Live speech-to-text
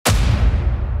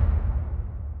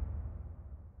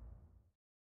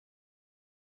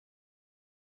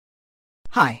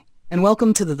Hi, and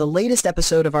welcome to the latest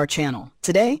episode of our channel.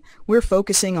 Today, we're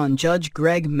focusing on Judge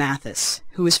Greg Mathis,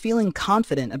 who is feeling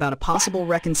confident about a possible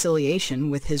reconciliation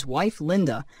with his wife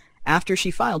Linda after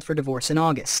she filed for divorce in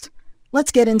August.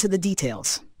 Let's get into the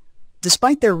details.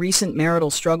 Despite their recent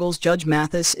marital struggles, Judge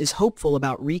Mathis is hopeful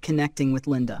about reconnecting with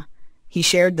Linda. He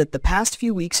shared that the past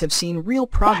few weeks have seen real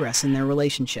progress in their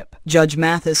relationship. Judge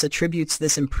Mathis attributes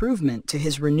this improvement to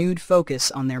his renewed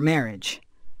focus on their marriage.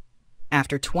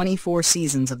 After 24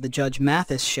 seasons of the Judge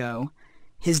Mathis show,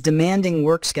 his demanding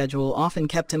work schedule often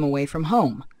kept him away from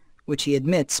home, which he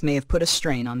admits may have put a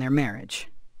strain on their marriage.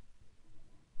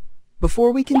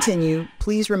 Before we continue,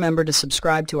 please remember to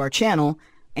subscribe to our channel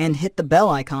and hit the bell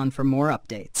icon for more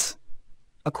updates.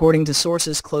 According to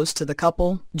sources close to the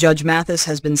couple, Judge Mathis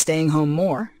has been staying home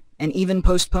more and even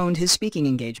postponed his speaking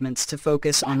engagements to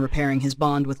focus on repairing his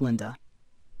bond with Linda.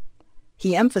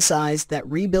 He emphasized that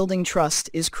rebuilding trust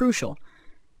is crucial,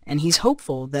 and he's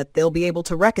hopeful that they'll be able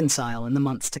to reconcile in the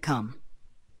months to come.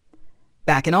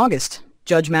 Back in August,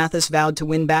 Judge Mathis vowed to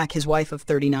win back his wife of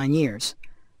 39 years.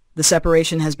 The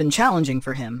separation has been challenging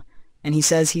for him, and he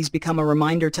says he's become a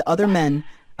reminder to other men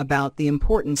about the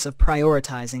importance of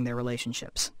prioritizing their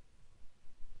relationships.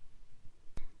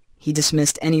 He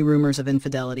dismissed any rumors of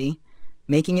infidelity,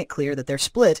 making it clear that their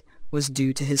split was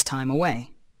due to his time away.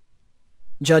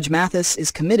 Judge Mathis is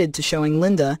committed to showing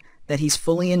Linda that he's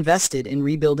fully invested in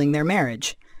rebuilding their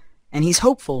marriage, and he's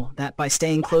hopeful that by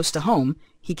staying close to home,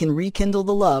 he can rekindle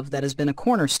the love that has been a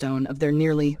cornerstone of their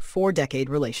nearly 4-decade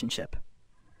relationship.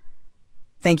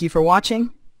 Thank you for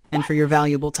watching and for your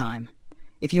valuable time.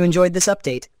 If you enjoyed this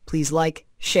update, please like,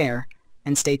 share,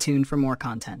 and stay tuned for more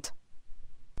content.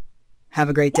 Have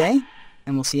a great day,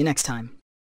 and we'll see you next time.